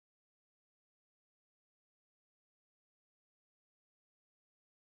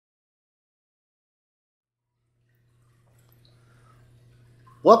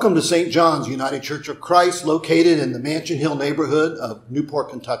Welcome to St. John's United Church of Christ, located in the Mansion Hill neighborhood of Newport,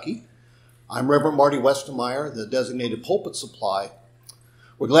 Kentucky. I'm Reverend Marty Westermeyer, the designated pulpit supply.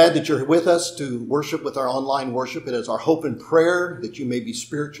 We're glad that you're with us to worship with our online worship. It is our hope and prayer that you may be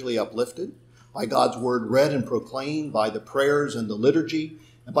spiritually uplifted by God's word read and proclaimed, by the prayers and the liturgy,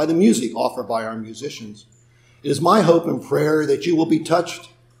 and by the music offered by our musicians. It is my hope and prayer that you will be touched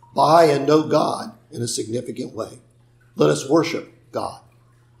by and know God in a significant way. Let us worship God.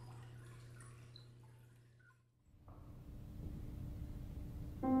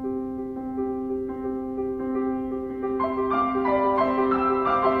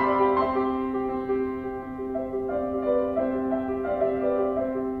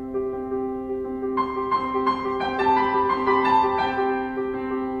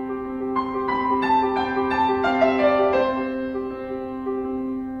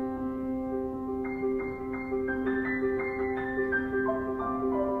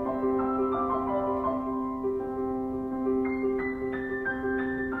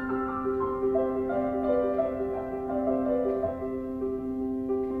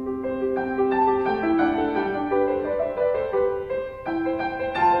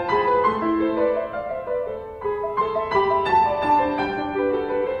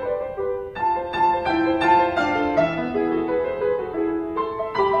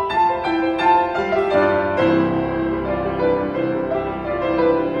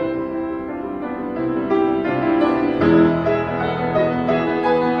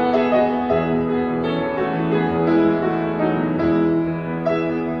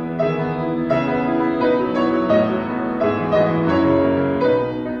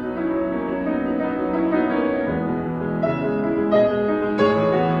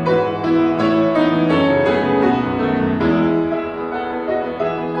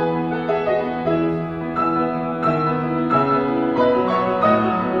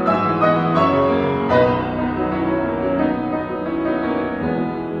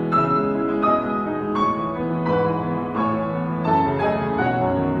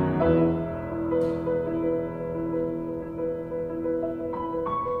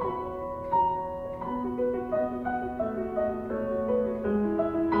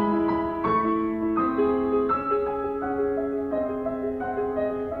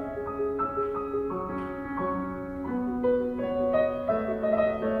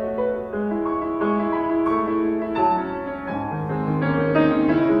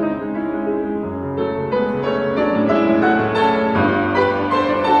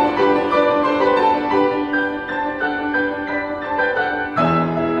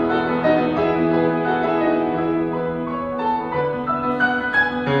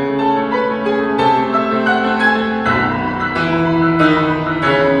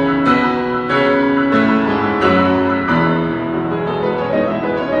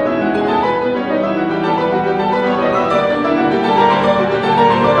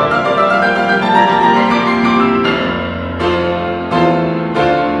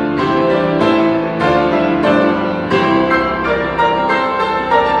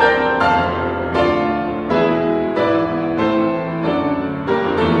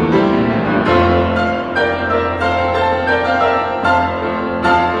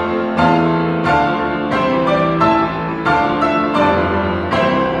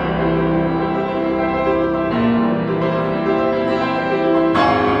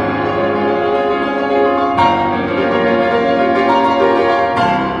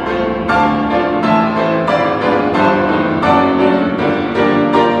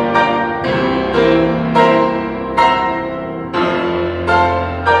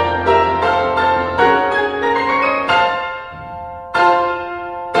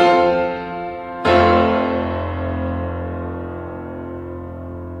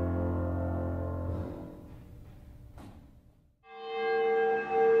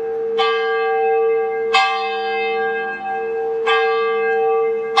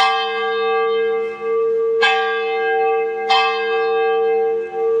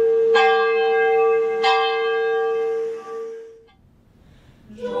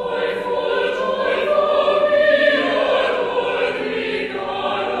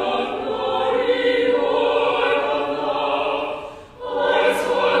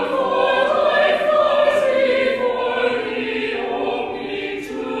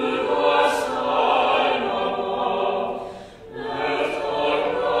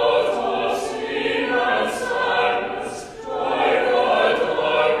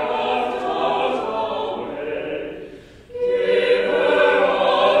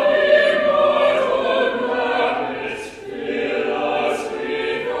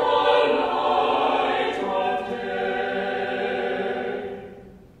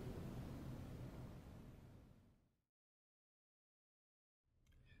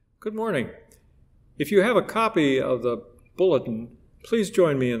 Good morning. If you have a copy of the bulletin, please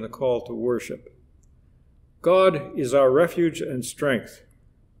join me in the call to worship. God is our refuge and strength,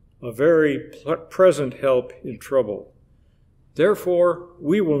 a very present help in trouble. Therefore,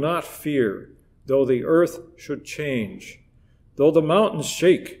 we will not fear, though the earth should change, though the mountains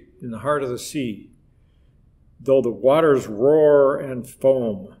shake in the heart of the sea, though the waters roar and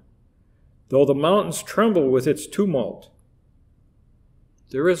foam, though the mountains tremble with its tumult.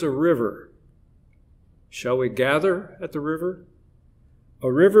 There is a river. Shall we gather at the river? A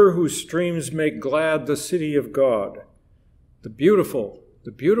river whose streams make glad the city of God, the beautiful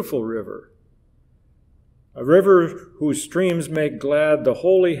river. A river whose streams make glad the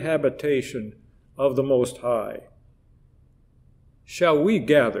holy habitation of the Most High. Shall we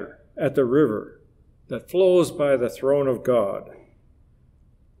gather at the river that flows by the throne of God?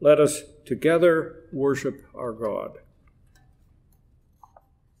 Let us together worship our God.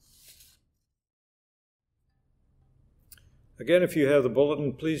 Again, if you have the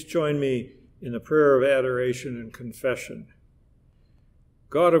bulletin, please join me in the prayer of adoration and confession.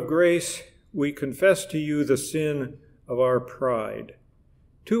 God of grace, we confess to you the sin of our pride.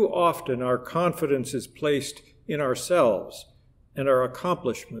 Too often our confidence is placed in ourselves and our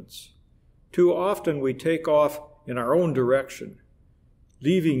accomplishments. Too often we take off in our own direction,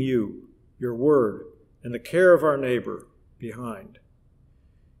 leaving you, your word, and the care of our neighbor behind.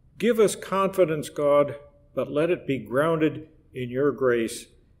 Give us confidence, God, but let it be grounded in your grace,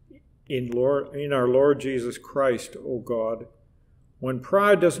 in our Lord Jesus Christ, O God. When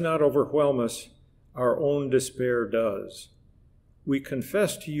pride does not overwhelm us, our own despair does. We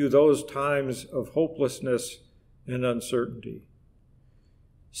confess to you those times of hopelessness and uncertainty.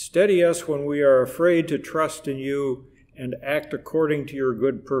 Steady us when we are afraid to trust in you and act according to your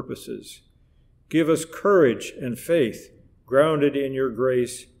good purposes. Give us courage and faith grounded in your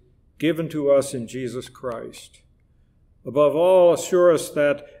grace, given to us in Jesus Christ. Above all, assure us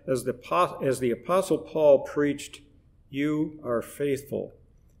that, as the Apostle Paul preached, you are faithful,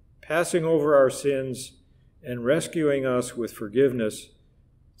 passing over our sins and rescuing us with forgiveness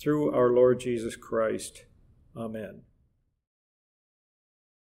through our Lord Jesus Christ. Amen.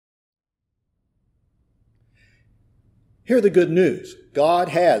 Hear the good news. God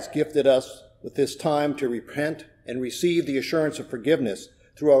has gifted us with this time to repent and receive the assurance of forgiveness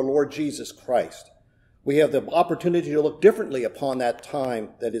through our Lord Jesus Christ. We have the opportunity to look differently upon that time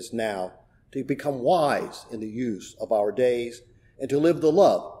that is now, to become wise in the use of our days, and to live the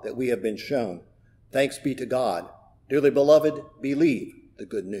love that we have been shown. Thanks be to God. Dearly beloved, believe the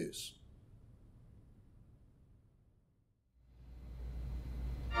good news.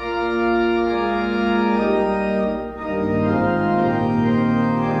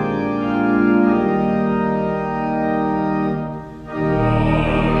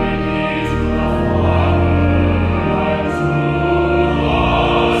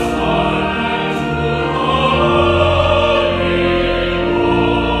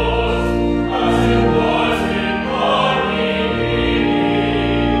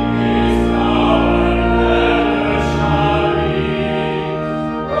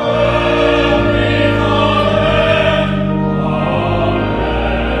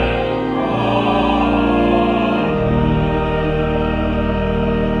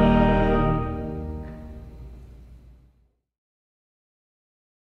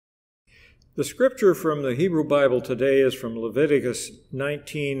 The scripture from the Hebrew Bible today is from Leviticus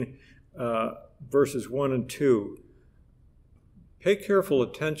 19, verses 1 and 2. Pay careful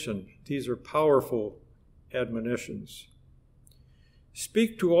attention. These are powerful admonitions.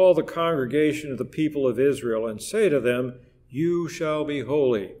 Speak to all the congregation of the people of Israel and say to them, you shall be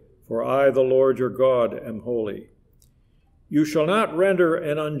holy, for I, the Lord your God, am holy. You shall not render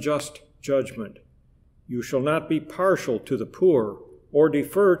an unjust judgment. You shall not be partial to the poor or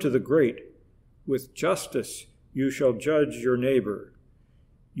defer to the great. With justice you shall judge your neighbor.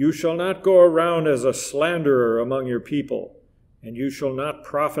 You shall not go around as a slanderer among your people, and you shall not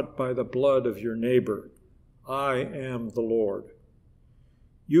profit by the blood of your neighbor. I am the Lord.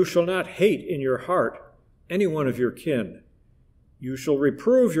 You shall not hate in your heart any one of your kin. You shall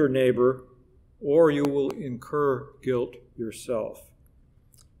reprove your neighbor, or you will incur guilt yourself.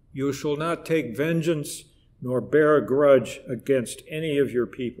 You shall not take vengeance nor bear a grudge against any of your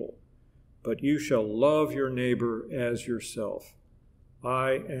people, but you shall love your neighbor as yourself.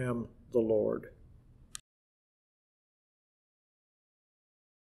 I am the Lord.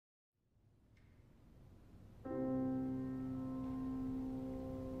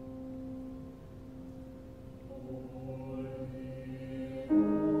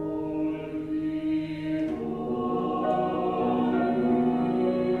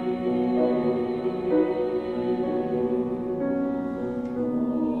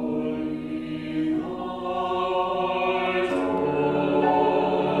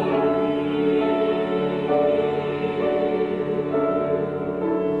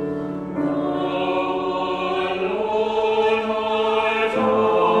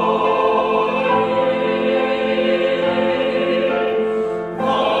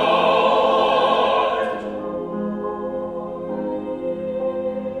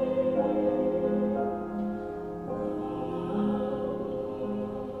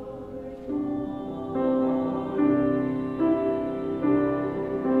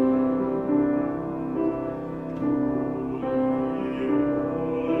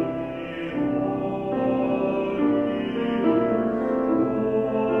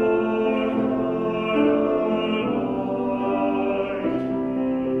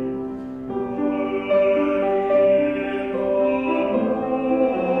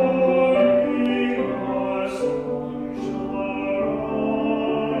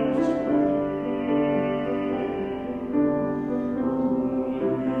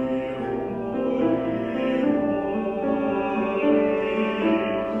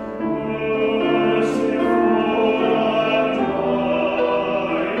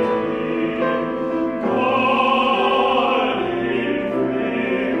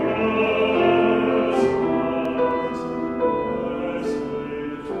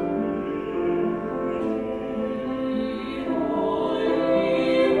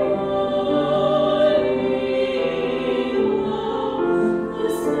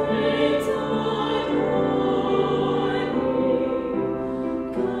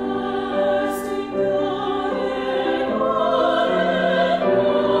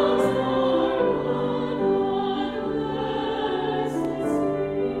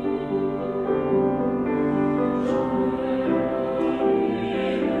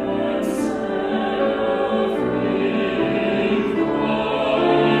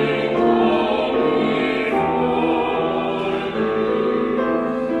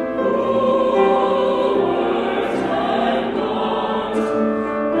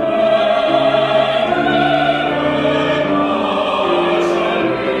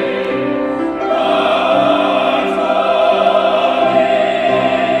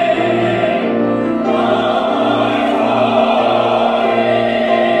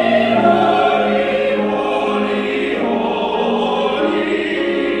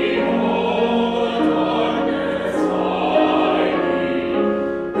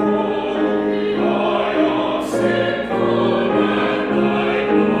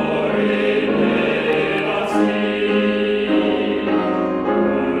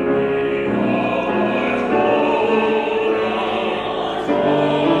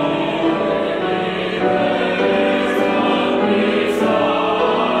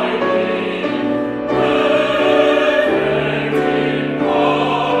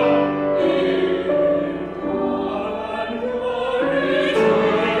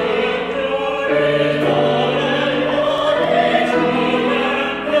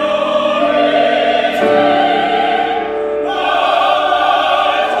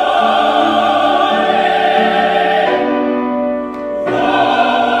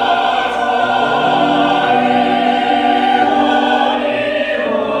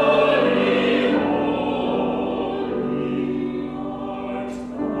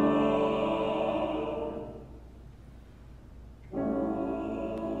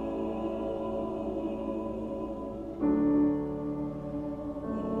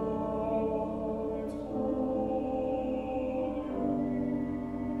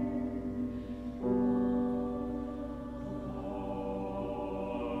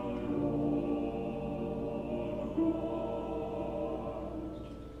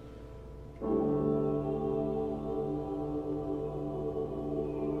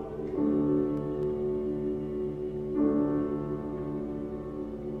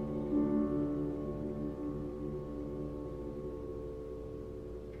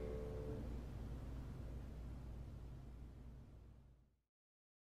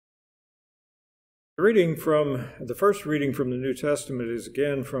 The first reading from the New Testament is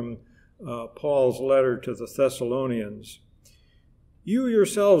again from Paul's letter to the Thessalonians. You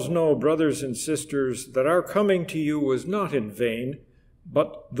yourselves know, brothers and sisters, that our coming to you was not in vain,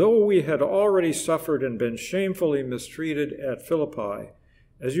 but though we had already suffered and been shamefully mistreated at Philippi,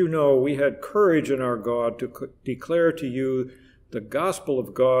 as you know, we had courage in our God to declare to you the gospel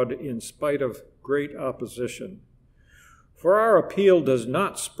of God in spite of great opposition. For our appeal does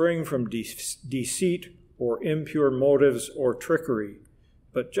not spring from deceit or impure motives or trickery,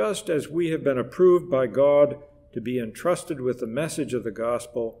 but just as we have been approved by God to be entrusted with the message of the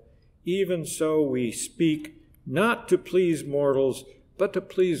gospel, even so we speak, not to please mortals, but to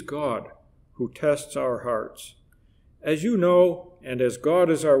please God, who tests our hearts. As you know, and as God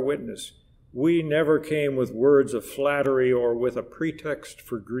is our witness, we never came with words of flattery or with a pretext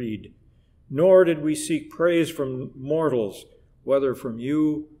for greed, nor did we seek praise from mortals, whether from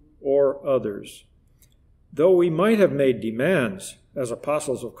you or others, though we might have made demands as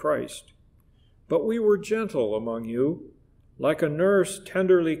apostles of Christ. But we were gentle among you, like a nurse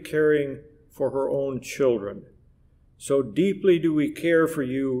tenderly caring for her own children. So deeply do we care for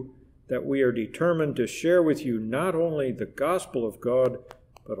you that we are determined to share with you not only the gospel of God,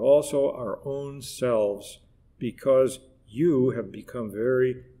 but also our own selves, because you have become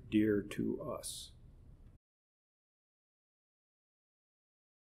very dear to us.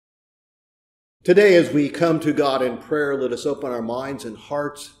 Today, as we come to God in prayer, let us open our minds and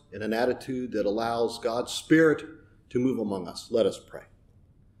hearts in an attitude that allows God's Spirit to move among us. Let us pray.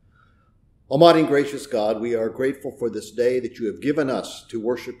 Almighty and gracious God, we are grateful for this day that you have given us to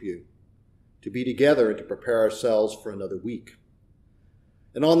worship you, to be together and to prepare ourselves for another week.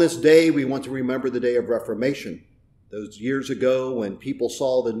 And on this day, we want to remember the day of Reformation, those years ago when people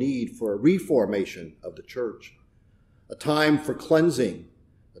saw the need for a reformation of the church, a time for cleansing,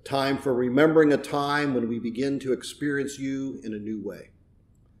 a time for remembering a time when we begin to experience you in a new way.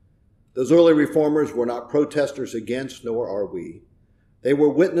 Those early reformers were not protesters against, nor are we. They were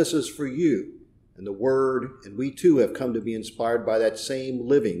witnesses for you and the Word, and we too have come to be inspired by that same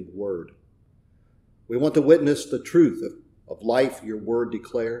living Word. We want to witness the truth of life your Word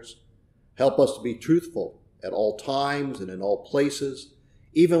declares. Help us to be truthful at all times and in all places,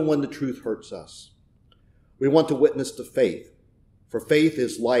 even when the truth hurts us. We want to witness to faith, for faith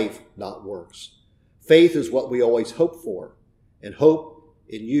is life, not works. Faith is what we always hope for, and hope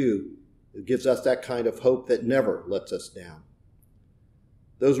in you gives us that kind of hope that never lets us down.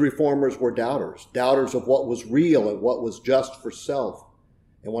 Those reformers were doubters of what was real and what was just for self.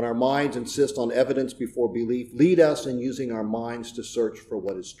 And when our minds insist on evidence before belief, lead us in using our minds to search for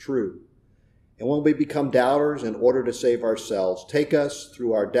what is true. And when we become doubters in order to save ourselves, take us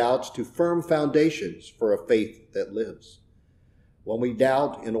through our doubts to firm foundations for a faith that lives. When we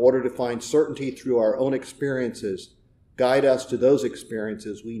doubt in order to find certainty through our own experiences, guide us to those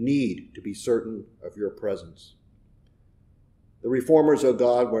experiences we need to be certain of your presence. The reformers, O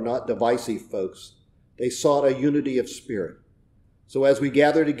God, were not divisive folks. They sought a unity of spirit. So as we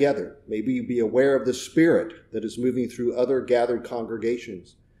gather together, may we be aware of the Spirit that is moving through other gathered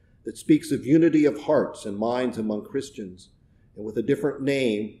congregations, that speaks of unity of hearts and minds among Christians, and with a different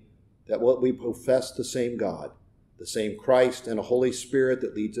name, that what we profess the same God, the same Christ, and a Holy Spirit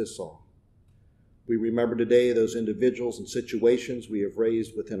that leads us all. We remember today those individuals and situations we have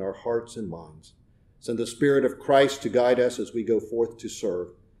raised within our hearts and minds. Send the Spirit of Christ to guide us as we go forth to serve.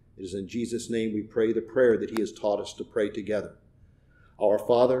 It is in Jesus' name we pray the prayer that he has taught us to pray together. Our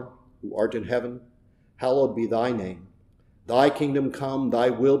Father, who art in heaven, hallowed be thy name. Thy kingdom come, thy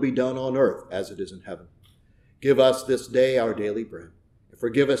will be done on earth as it is in heaven. Give us this day our daily bread, and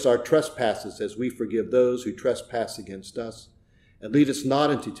forgive us our trespasses as we forgive those who trespass against us. And lead us not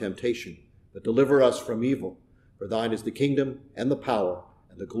into temptation, but deliver us from evil. For thine is the kingdom and the power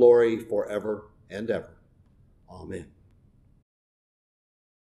and the glory forever and ever. Amen.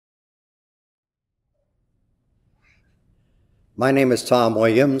 My name is Tom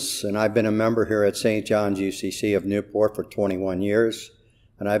Williams, and I've been a member here at St. John's UCC of Newport for 21 years,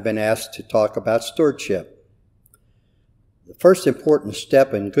 and I've been asked to talk about stewardship. The first important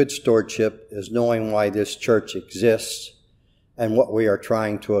step in good stewardship is knowing why this church exists and what we are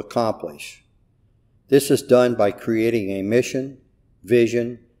trying to accomplish. This is done by creating a mission,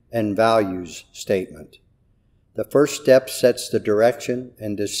 vision, and values statement. The first step sets the direction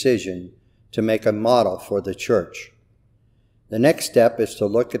and decision to make a model for the church. The next step is to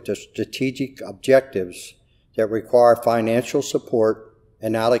look at the strategic objectives that require financial support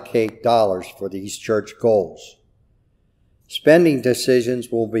and allocate dollars for these church goals. Spending decisions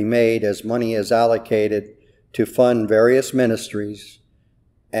will be made as money is allocated to fund various ministries,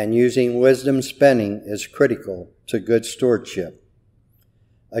 and using wisdom spending is critical to good stewardship.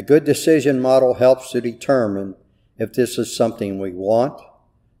 A good decision model helps to determine if this is something we want,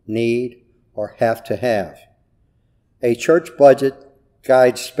 need, or have to have. A church budget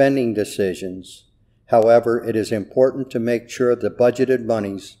guides spending decisions. However, it is important to make sure the budgeted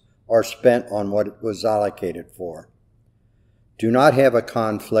monies are spent on what it was allocated for. Do not have a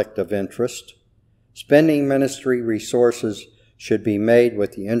conflict of interest. Spending ministry resources should be made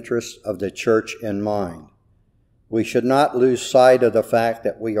with the interests of the church in mind. We should not lose sight of the fact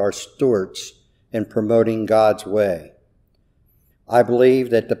that we are stewards in promoting God's way. I believe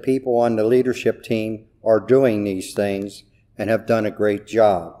that the people on the leadership team are doing these things and have done a great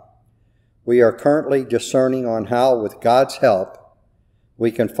job. We are currently discerning on how, with God's help,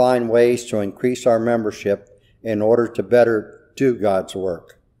 we can find ways to increase our membership in order to better do God's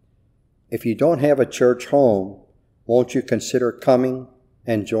work. If you don't have a church home, won't you consider coming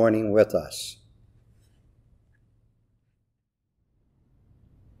and joining with us?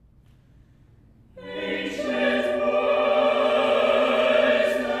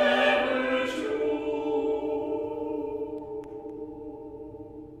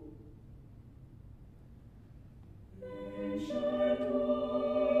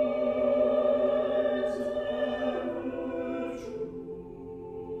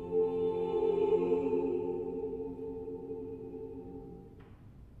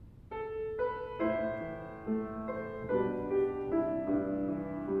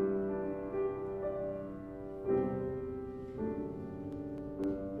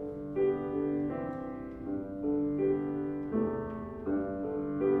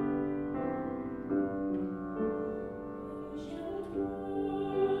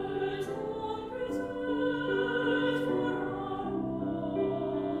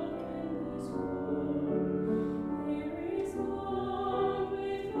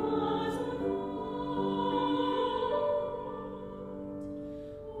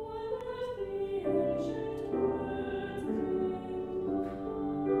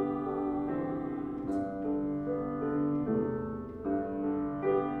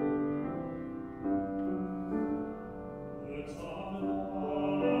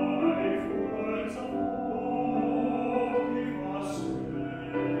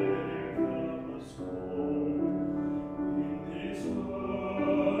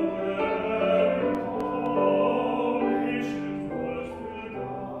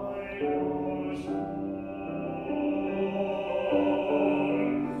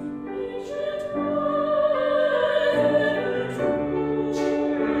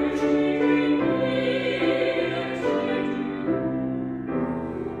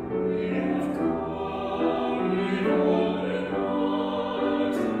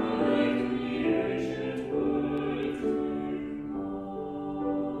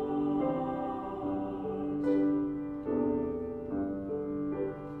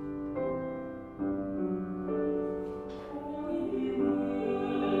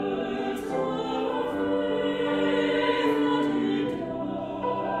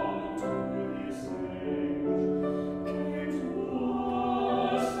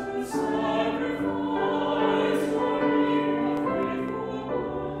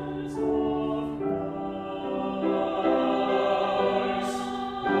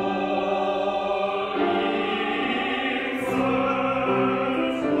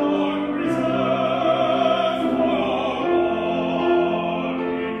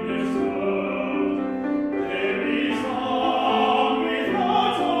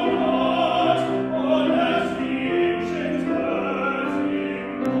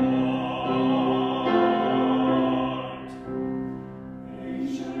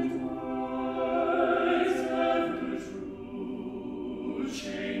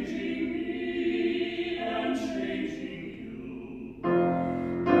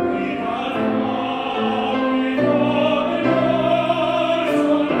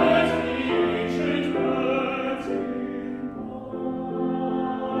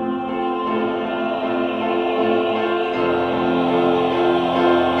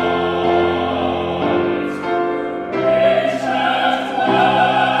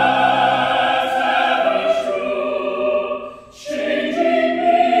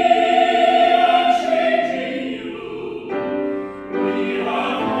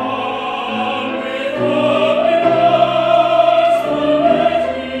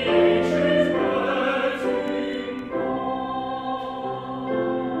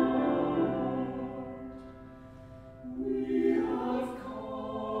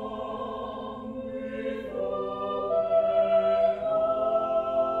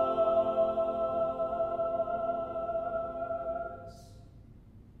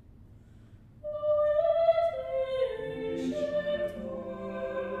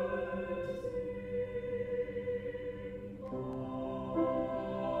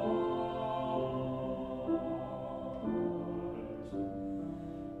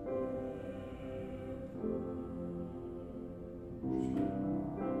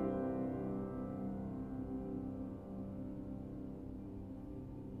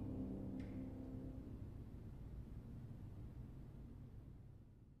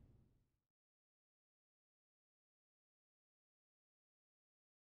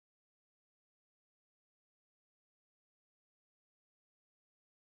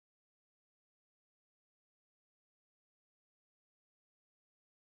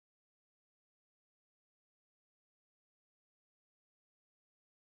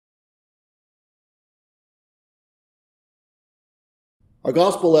 Our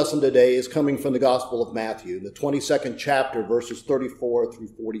gospel lesson today is coming from the Gospel of Matthew, the 22nd chapter, verses 34 through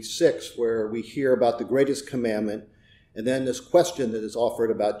 46, where we hear about the greatest commandment and then this question that is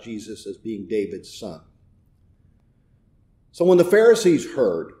offered about Jesus as being David's son. So when the Pharisees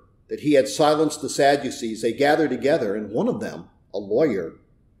heard that he had silenced the Sadducees, they gathered together, and one of them, a lawyer,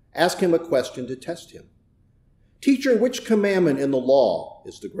 asked him a question to test him. "Teacher, which commandment in the law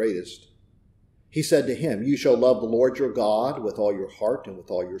is the greatest?" He said to him, "You shall love the Lord your God with all your heart and with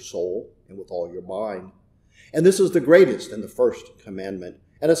all your soul and with all your mind. And this is the greatest and the first commandment.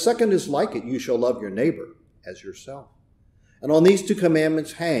 And a second is like it, you shall love your neighbor as yourself. And on these two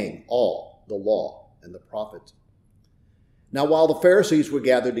commandments hang all the law and the prophets." Now while the Pharisees were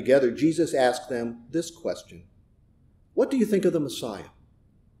gathered together, Jesus asked them this question: "What do you think of the Messiah?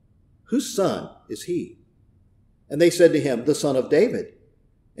 Whose son is he?" And they said to him, "The son of David."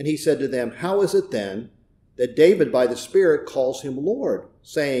 And he said to them, "How is it then that David by the Spirit calls him Lord,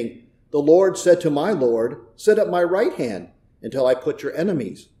 saying, 'The Lord said to my Lord, sit at my right hand until I put your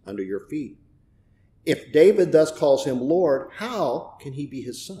enemies under your feet'? If David thus calls him Lord, how can he be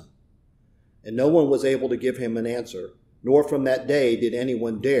his son?" And no one was able to give him an answer, nor from that day did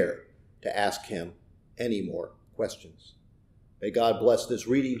anyone dare to ask him any more questions. May God bless this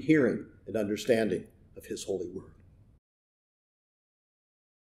reading, hearing, and understanding of his holy word.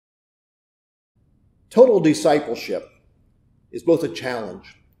 Total discipleship is both a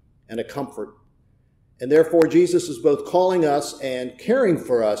challenge and a comfort. And therefore, Jesus is both calling us and caring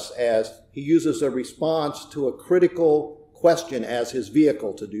for us as he uses a response to a critical question as his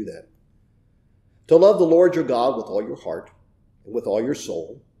vehicle to do that. To love the Lord your God with all your heart and with all your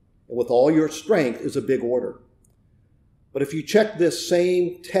soul and with all your strength is a big order. But if you check this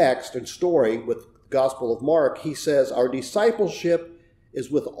same text and story with the Gospel of Mark, he says our discipleship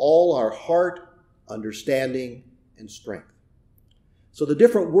is with all our heart, understanding, and strength. So the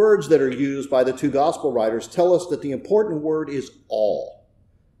different words that are used by the two gospel writers tell us that the important word is all,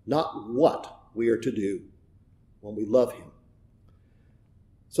 not what we are to do when we love him.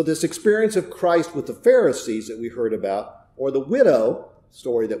 So this experience of Christ with the Pharisees that we heard about, or the widow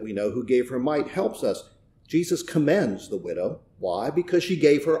story that we know who gave her mite, helps us. Jesus commends the widow. Why? Because she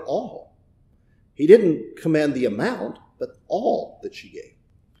gave her all. He didn't commend the amount, but all that she gave.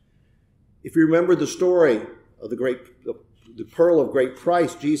 If you remember the story of the pearl of great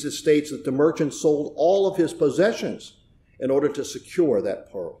price, Jesus states that the merchant sold all of his possessions in order to secure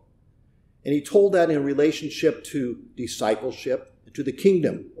that pearl. And he told that in relationship to discipleship, to the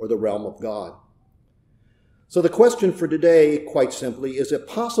kingdom or the realm of God. So the question for today, quite simply, is it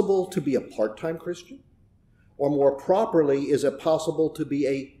possible to be a part-time Christian? Or more properly, is it possible to be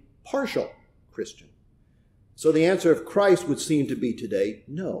a partial Christian? So the answer of Christ would seem to be today,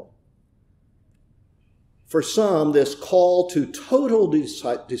 no. For some, this call to total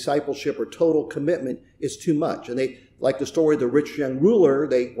discipleship or total commitment is too much. And they, like the story of the rich young ruler,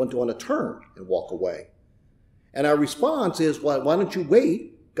 they want to want to turn and walk away. And our response is, well, why don't you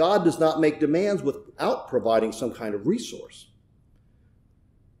wait? God does not make demands without providing some kind of resource.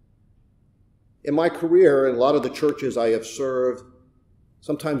 In my career, in a lot of the churches I have served,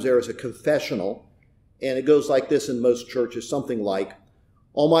 sometimes there is a confessional, and it goes like this in most churches, something like,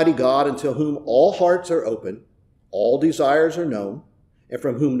 "Almighty God, unto whom all hearts are open, all desires are known, and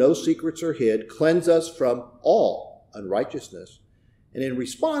from whom no secrets are hid, cleanse us from all unrighteousness." And in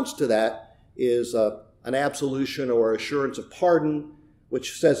response to that is an absolution or assurance of pardon,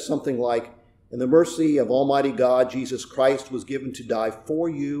 which says something like, "In the mercy of Almighty God, Jesus Christ was given to die for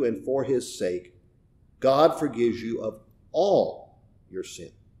you, and for his sake, God forgives you of all your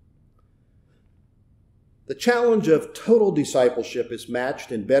sin." The challenge of total discipleship is matched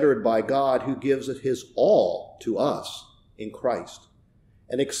and bettered by God, who gives his all to us in Christ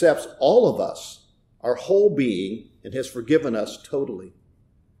and accepts all of us, our whole being, and has forgiven us totally.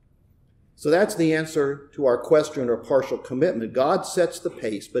 So that's the answer to our question or partial commitment. God sets the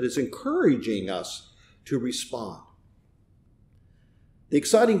pace, but is encouraging us to respond. The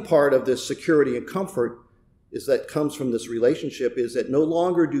exciting part of this security and comfort is that comes from this relationship is that no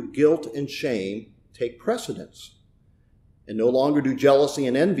longer do guilt and shame take precedence. And no longer do jealousy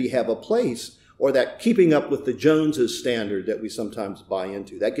and envy have a place, or that keeping up with the Joneses standard that we sometimes buy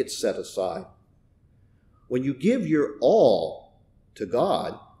into. That gets set aside. When you give your all to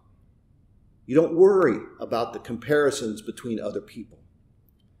God, you don't worry about the comparisons between other people.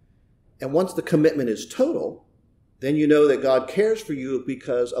 And once the commitment is total, then you know that God cares for you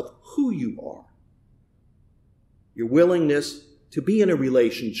because of who you are. Your willingness to be in a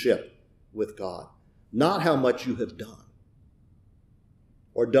relationship with God, not how much you have done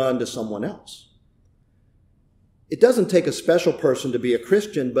or done to someone else. It doesn't take a special person to be a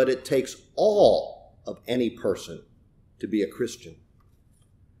Christian, but it takes all of any person to be a Christian.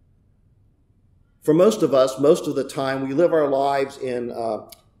 For most of us, most of the time, we live our lives in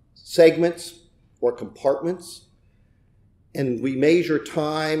segments or compartments, and we measure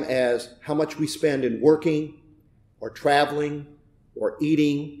time as how much we spend in working or traveling or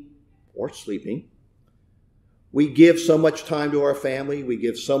eating or sleeping. We give so much time to our family. We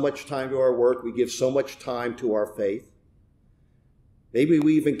give so much time to our work. We give so much time to our faith. Maybe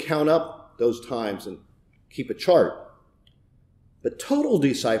we even count up those times and keep a chart. But total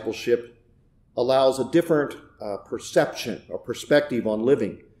discipleship allows a different perception or perspective on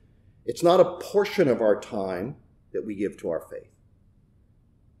living. It's not a portion of our time that we give to our faith,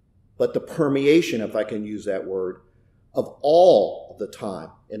 but the permeation, if I can use that word, of all of the time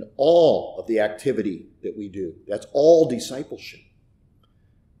and all of the activity that we do. That's all discipleship.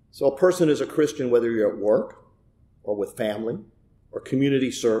 So a person is a Christian whether you're at work or with family or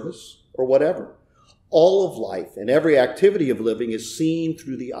community service or whatever. All of life and every activity of living is seen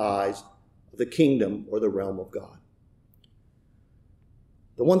through the eyes of the kingdom or the realm of God.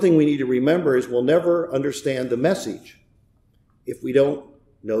 The one thing we need to remember is we'll never understand the message if we don't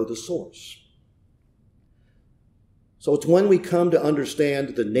know the source. So it's when we come to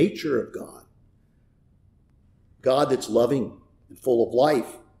understand the nature of God, God that's loving and full of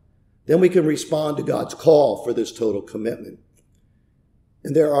life, then we can respond to God's call for this total commitment.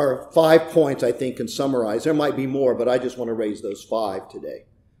 And there are 5 points I think can summarize. There might be more, but I just want to raise those 5 today.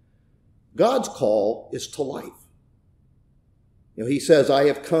 God's call is to life. He says, I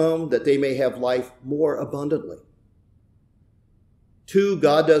have come that they may have life more abundantly. 2,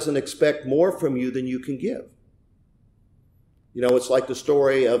 God doesn't expect more from you than you can give. It's like the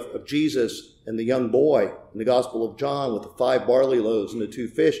story of Jesus and the young boy in the Gospel of John with the 5 barley loaves and the 2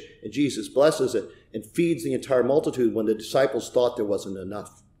 fish, and Jesus blesses it and feeds the entire multitude when the disciples thought there wasn't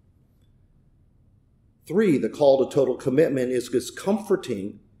enough. 3, the call to total commitment is as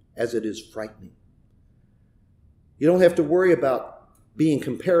comforting as it is frightening. You don't have to worry about being in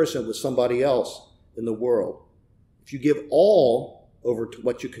comparison with somebody else in the world. If you give all over to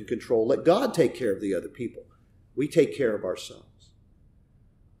what you can control, let God take care of the other people. We take care of ourselves.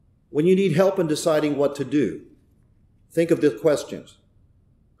 When you need help in deciding what to do, think of the questions.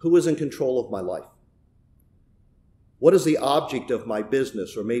 Who is in control of my life? What is the object of my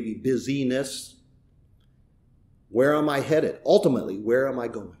business or maybe busyness? Where am I headed? Ultimately, where am I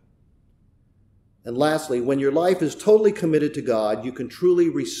going? And lastly, when your life is totally committed to God, you can truly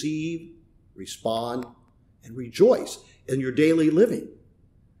receive, respond, and rejoice in your daily living.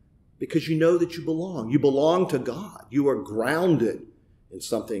 Because you know that you belong. You belong to God. You are grounded in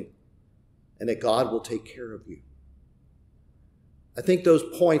something, and that God will take care of you. I think those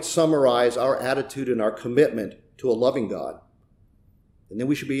points summarize our attitude and our commitment to a loving God. And then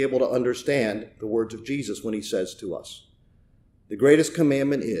we should be able to understand the words of Jesus when he says to us, the greatest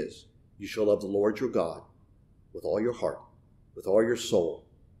commandment is, you shall love the Lord your God with all your heart, with all your soul,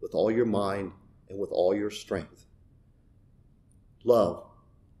 with all your mind, and with all your strength. Love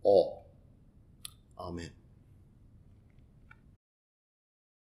all. Amen.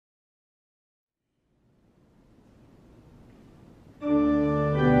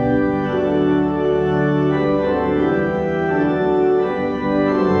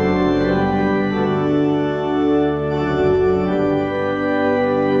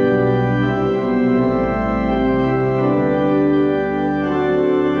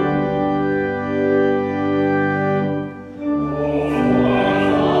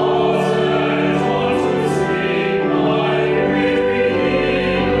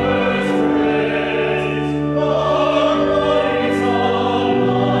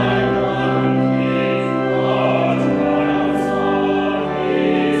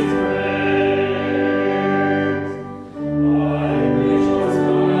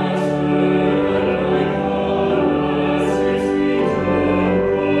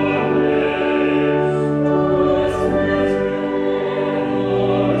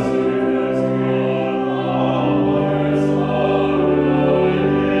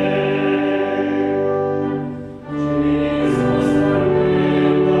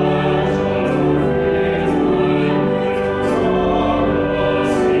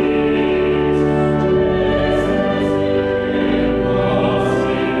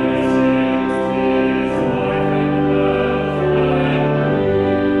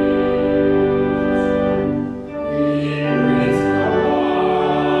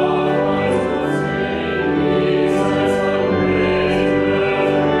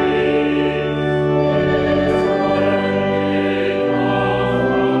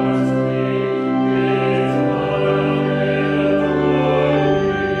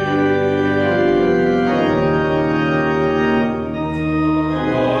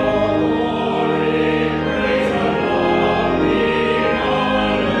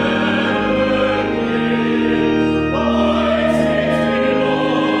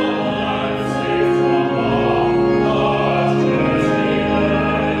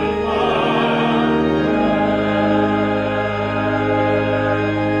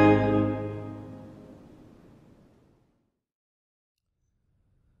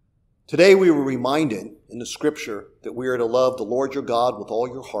 Today we were reminded in the scripture that we are to love the Lord your God with all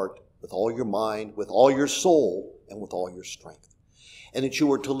your heart, with all your mind, with all your soul, and with all your strength. And that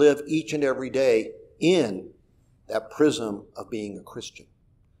you are to live each and every day in that prism of being a Christian.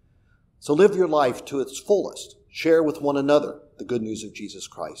 So live your life to its fullest. Share with one another the good news of Jesus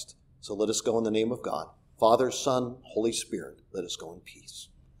Christ. So let us go in the name of God. Father, Son, Holy Spirit, let us go in peace.